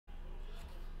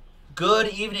Good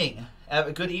evening.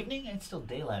 Good evening? It's still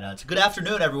daylight out. It's good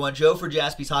afternoon, everyone. Joe for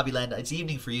Jaspys Hobbyland. It's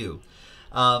evening for you,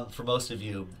 for most of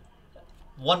you.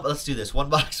 Let's do this. One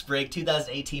box break,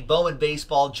 2018 Bowman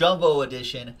Baseball Jumbo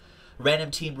Edition,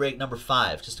 random team break number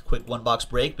 5. Just a quick one box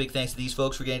break. Big thanks to these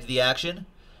folks for getting to the action.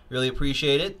 Really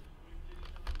appreciate it.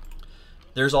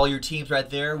 There's all your teams right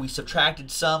there. We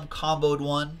subtracted some, comboed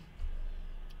one.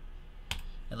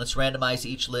 And let's randomize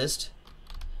each list.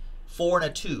 4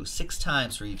 and a 2, 6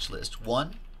 times for each list.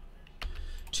 1,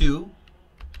 2,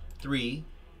 3,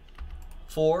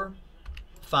 4,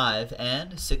 5,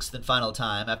 and 6th and final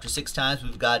time. After 6 times,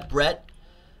 we've got Brett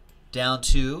down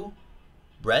to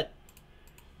Brett.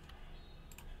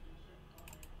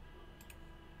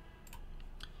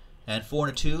 And 4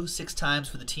 and a 2, 6 times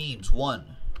for the teams.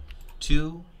 1,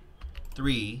 2,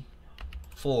 3,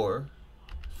 4,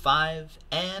 5,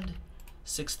 and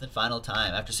 6th and final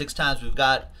time. After 6 times, we've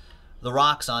got the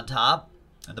Rocks on top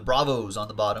and the Bravos on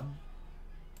the bottom.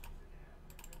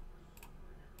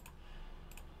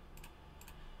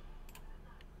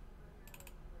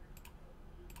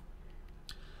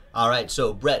 All right,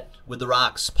 so Brett with the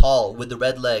Rocks, Paul with the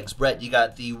Red Legs. Brett, you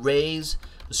got the Rays,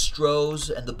 the Stros,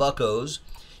 and the Buccos.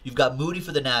 You've got Moody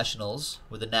for the Nationals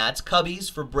with the Nats. Cubbies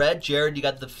for Brett. Jared, you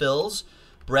got the Phils.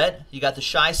 Brett, you got the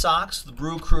Shy Sox, the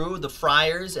Brew Crew, the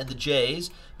Friars, and the Jays.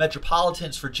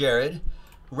 Metropolitans for Jared.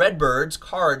 Redbirds,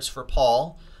 Cards for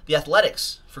Paul. The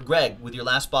Athletics for Greg with your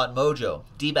last spot mojo.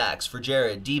 D-backs for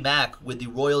Jared. D-Mac with the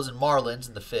Royals and Marlins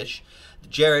and the Fish.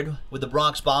 Jared with the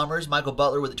Bronx Bombers. Michael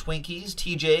Butler with the Twinkies.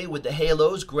 TJ with the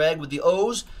Halos. Greg with the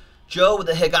O's. Joe with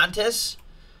the Gigantes.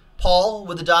 Paul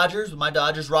with the Dodgers, with my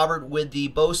Dodgers. Robert with the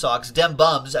Bo Sox. Dem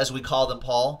Bums, as we call them,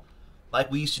 Paul, like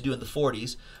we used to do in the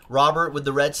 40s. Robert with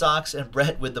the Red Sox, and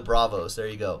Brett with the Bravos. There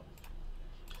you go.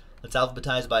 Let's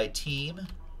alphabetize by team.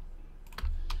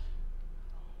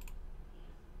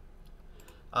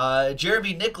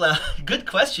 Jeremy Nickla, good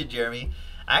question, Jeremy.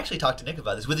 I actually talked to Nick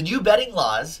about this. With the new betting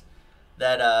laws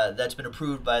that's been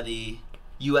approved by the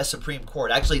U.S. Supreme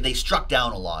Court. Actually, they struck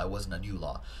down a law. It wasn't a new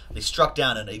law. They struck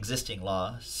down an existing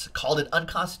law, called it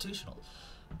unconstitutional,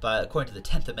 according to the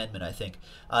 10th Amendment, I think.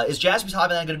 Is Jaspys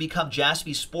Hobbyland going to become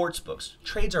Jaspys Sportsbooks?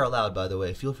 Trades are allowed, by the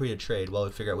way. Feel free to trade while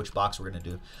we figure out which box we're going to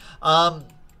do.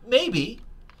 Maybe.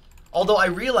 Although I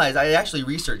realized, I actually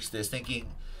researched this thinking,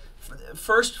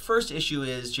 first issue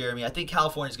is, Jeremy, I think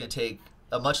California is going to take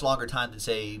a much longer time than,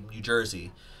 say, New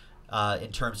Jersey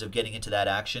in terms of getting into that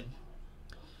action.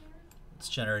 Let's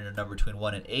generate a number between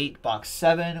 1 and 8. Box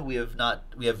 7 we have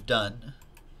done.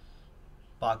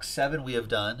 Box 7 we have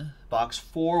done. Box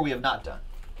 4 we have not done.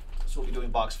 So we'll be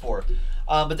doing box 4.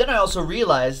 But then I also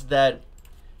realized that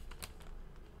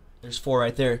there's 4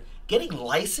 right there. Getting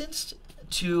licensed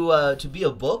to be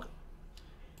a book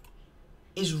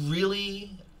is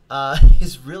really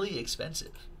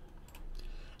expensive.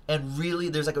 And really,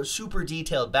 there's like a super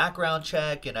detailed background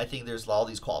check, and I think there's all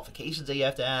these qualifications that you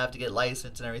have to get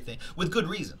licensed and everything, with good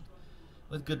reason.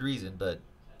 With good reason, but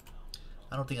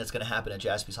I don't think that's going to happen at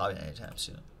Jaspys Hobby anytime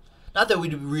soon. Not that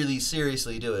we'd really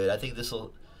seriously do it. I think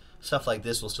stuff like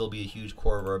this will still be a huge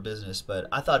core of our business, but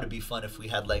I thought it'd be fun if we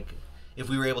had if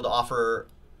we were able to offer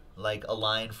like a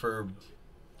line for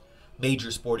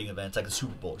major sporting events, like a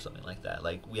Super Bowl or something like that.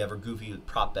 Like we have our goofy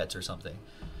prop bets or something,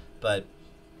 but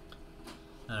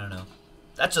I don't know.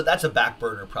 That's a back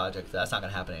burner project. That's not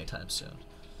going to happen anytime soon.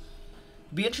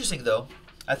 It'd be interesting though.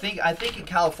 I think in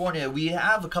California we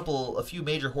have a few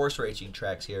major horse racing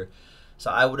tracks here,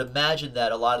 so I would imagine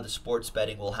that a lot of the sports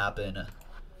betting will happen.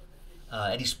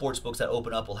 Any sports books that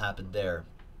open up will happen there.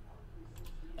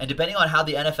 And depending on how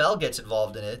the NFL gets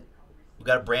involved in it, we've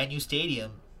got a brand new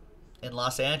stadium in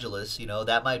Los Angeles. You know,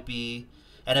 that might be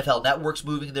NFL Network's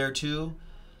moving there too,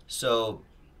 so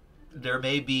there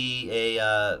may be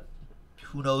a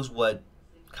who knows what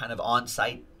kind of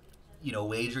on-site,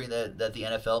 wagering that the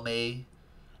NFL may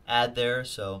add there.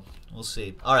 So we'll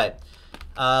see. All right,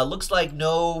 looks like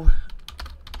no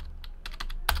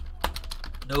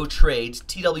trades.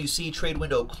 TWC trade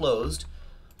window closed.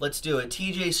 Let's do it.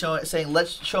 TJ saying,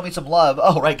 "Let's show me some love."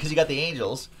 Oh, right, because you got the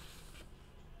Angels.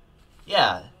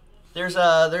 Yeah, there's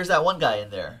that one guy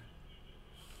in there.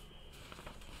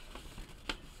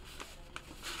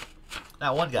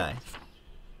 That one guy.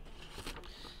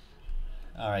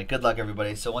 All right, good luck,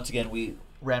 everybody. So once again, we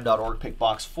ram.org pick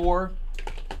box 4.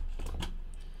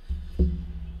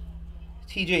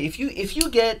 TJ, if you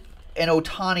get an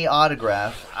Ohtani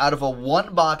autograph out of a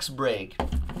one-box break,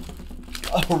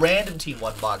 a random team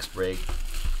one-box break,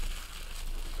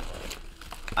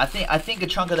 I think a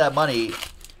chunk of that money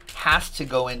has to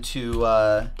go into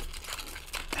a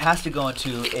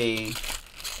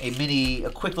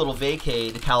a quick little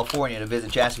vacay to California to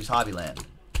visit Jaspys Hobbyland.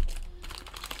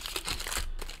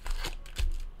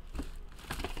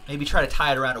 Maybe try to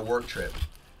tie it around a work trip.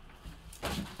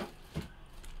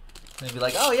 And be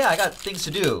like, oh yeah, I got things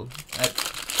to do at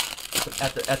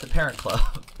the parent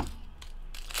club.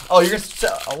 Oh, you're gonna?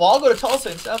 Well, I'll go to Tulsa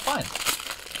and stuff. Fine,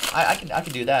 I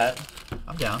can do that.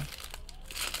 I'm down.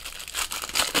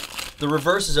 The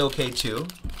reverse is okay too,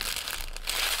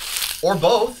 or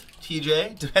both.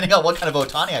 TJ, depending on what kind of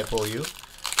Ohtani I pull you.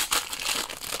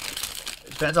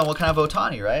 It depends on what kind of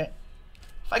Ohtani, right?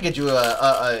 If I get you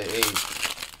a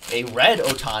red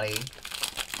Ohtani,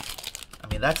 I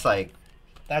mean that's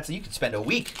you could spend a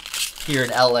week here in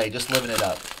LA just living it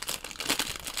up.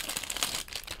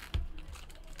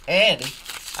 And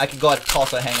I can go out to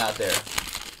Tulsa and hang out there.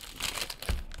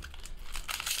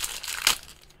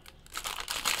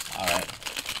 Alright.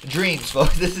 Dreams,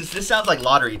 folks. This sounds like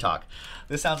lottery talk.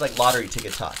 This sounds like lottery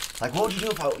ticket talk. Like, what would you do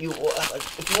if you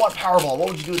won Powerball? What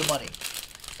would you do with the money?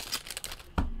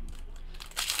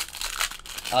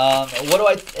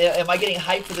 Am I getting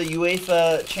hyped for the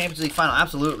UEFA Champions League final?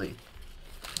 Absolutely.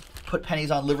 Put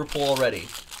pennies on Liverpool already.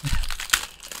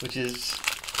 Which is,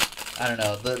 I don't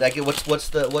know. What's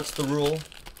the rule?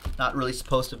 Not really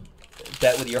supposed to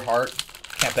bet with your heart.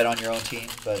 Can't bet on your own team,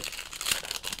 but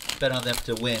bet on them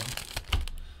to win.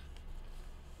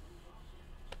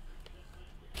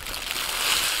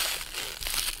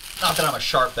 Not that I'm a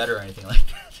sharp bettor or anything like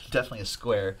that. Definitely a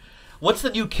square. What's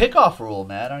the new kickoff rule,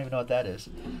 man? I don't even know what that is.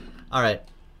 All right.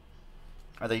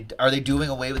 Are they doing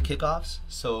away with kickoffs?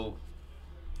 So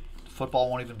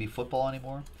football won't even be football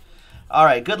anymore? All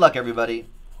right. Good luck, everybody.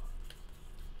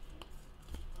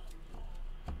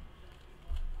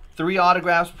 3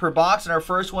 autographs per box, and our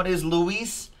first one is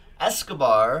Luis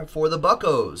Escobar for the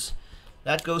Buccos.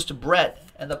 That goes to Brett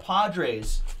and the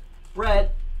Padres.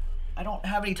 Brett, I don't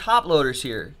have any top loaders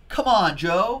here. Come on,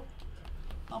 Joe.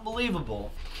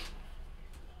 Unbelievable.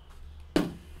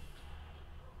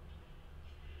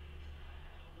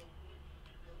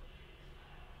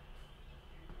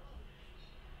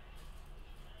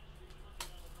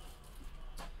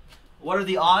 What are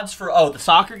the odds for the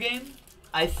soccer game?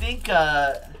 I think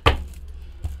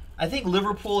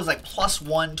Liverpool is like plus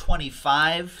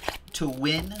 125 to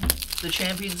win the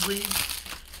Champions League.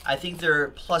 I think they're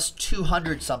plus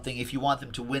 200 something if you want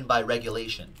them to win by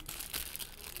regulation.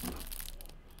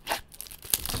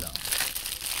 So.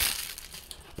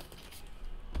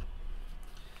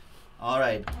 All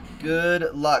right,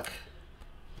 good luck.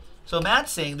 So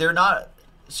Matt's saying they're not.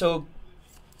 So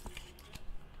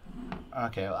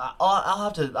okay,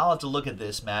 I'll have to look at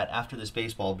this, Matt, after this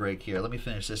baseball break here. Let me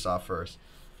finish this off first.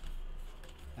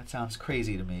 That sounds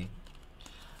crazy to me.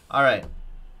 All right.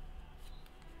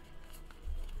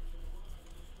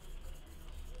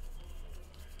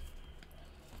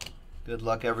 Good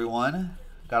luck, everyone.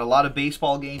 Got a lot of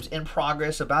baseball games in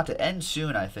progress, about to end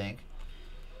soon, I think.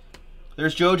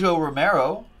 There's Jojo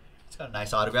Romero. He's got a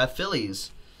nice autograph.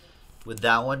 Phillies with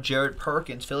that one. Jared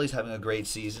Perkins. Phillies having a great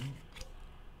season.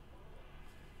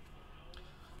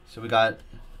 So we got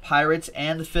Pirates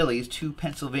and the Phillies, 2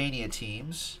 Pennsylvania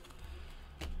teams.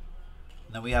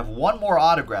 And then we have one more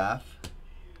autograph.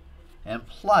 And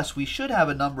plus, we should have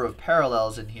a number of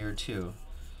parallels in here, too.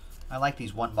 I like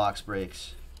these one-box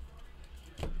breaks.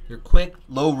 They're quick,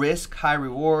 low risk, high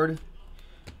reward.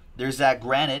 There's that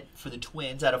Granite for the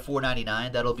Twins out of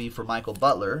 $4.99. That'll be for Michael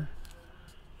Butler.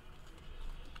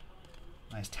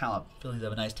 Nice talent. Phillies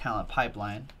have a nice talent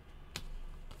pipeline.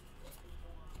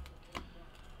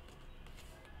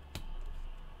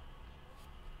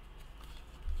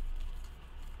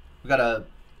 We got a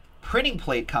printing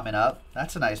plate coming up.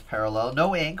 That's a nice parallel.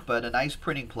 No ink, but a nice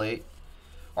printing plate.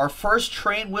 Our first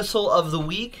train whistle of the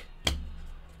week.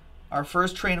 Our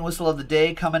first train whistle of the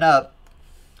day coming up.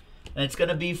 And it's going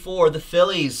to be for the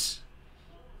Phillies.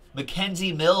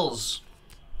 Mackenzie Mills.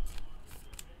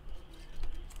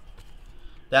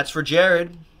 That's for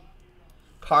Jared.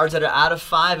 Cards that are out of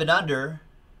 5 and under.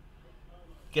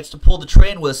 Gets to pull the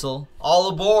train whistle. All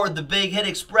aboard the Big Hit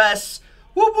Express.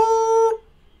 Whoop whoop.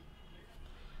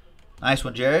 Nice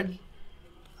one, Jared.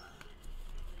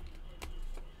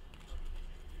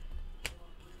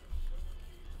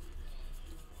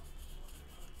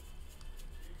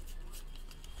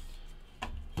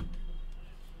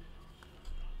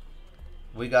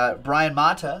 We got Brian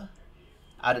Mata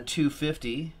out of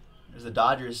 250. There's the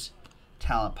Dodgers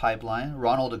talent pipeline.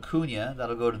 Ronald Acuna,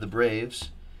 that'll go to the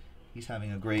Braves. He's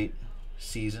having a great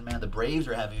season. Man, the Braves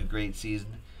are having a great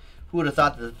season. Who would have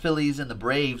thought that the Phillies and the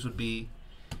Braves would be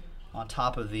on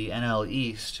top of the NL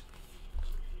East?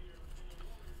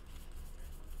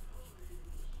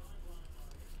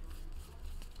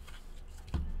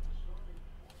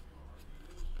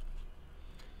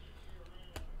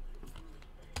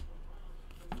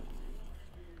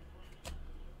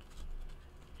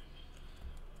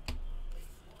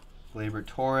 Gleyber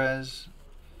Torres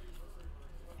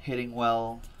hitting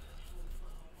well.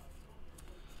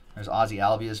 There's Ozzy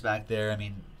Albies back there. I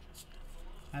mean,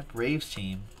 that Braves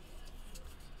team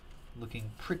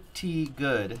looking pretty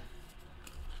good.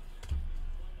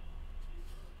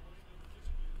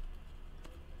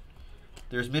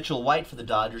 There's Mitchell White for the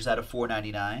Dodgers out of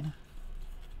 499.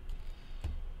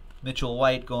 Mitchell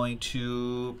White going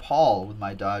to Paul with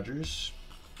my Dodgers.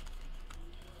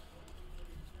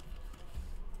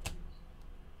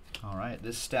 All right,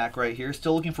 this stack right here.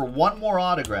 Still looking for one more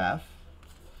autograph.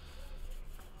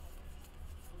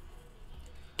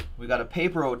 We got a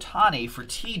paper Ohtani for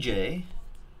TJ.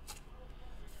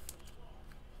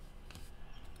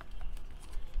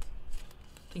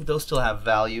 I think those still have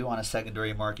value on a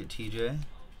secondary market, TJ.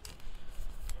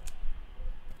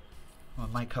 Well,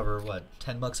 it might cover, what,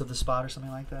 10 bucks of the spot or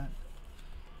something like that?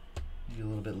 Maybe a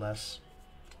little bit less.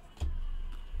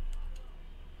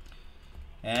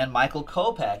 And Michael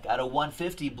Kopech out of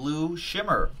 150 Blue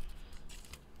Shimmer.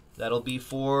 That'll be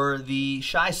for the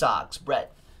Shy Sox,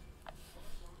 Brett.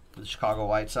 For the Chicago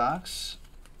White Sox.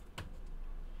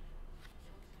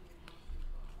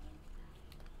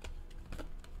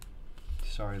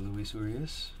 Sorry, Luis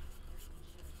Urias.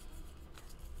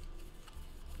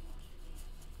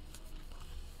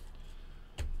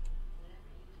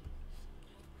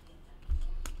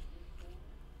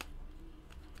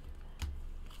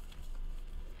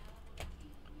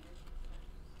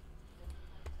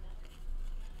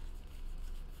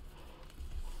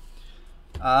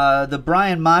 The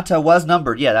Brian Mata was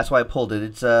numbered. Yeah, that's why I pulled it.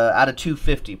 It's out of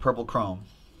 250, purple chrome.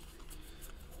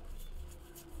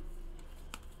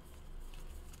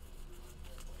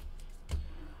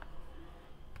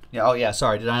 Yeah, oh yeah,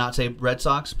 sorry. Did I not say Red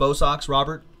Sox? Bo Sox,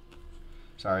 Robert?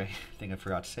 Sorry, I think I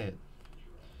forgot to say it.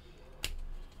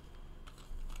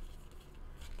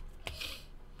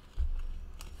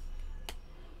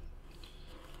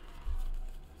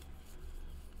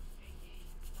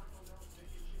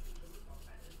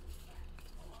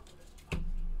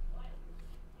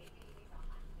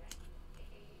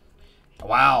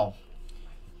 Wow.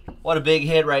 What a big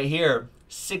hit right here.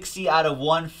 60 out of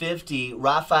 150,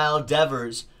 Rafael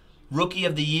Devers. Rookie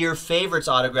of the Year favorites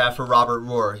autograph for Robert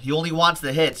Rohr. He only wants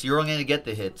the hits. You're only going to get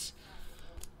the hits.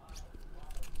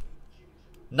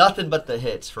 Nothing but the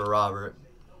hits for Robert.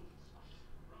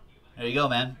 There you go,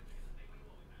 man.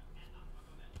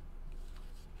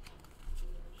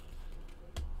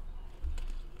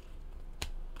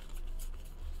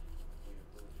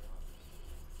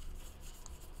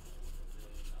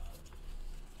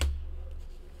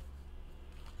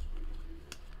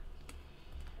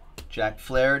 Jack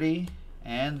Flaherty.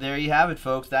 And there you have it,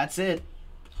 folks. That's it.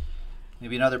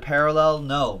 Maybe another parallel?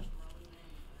 No.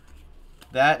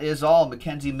 That is all.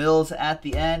 Mackenzie Mills at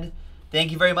the end.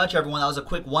 Thank you very much, everyone. That was a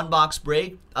quick one-box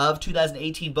break of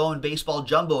 2018 Bowman Baseball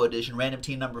Jumbo Edition, random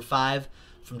team number 5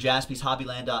 from Jaspys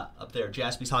Hobbyland, up there,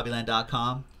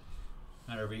 jaspyshobbyland.com.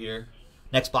 Right over here.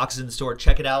 Next box is in the store.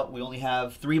 Check it out. We only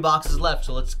have 3 boxes left,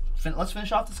 so let's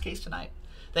finish off this case tonight.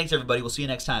 Thanks, everybody. We'll see you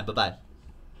next time. Bye-bye.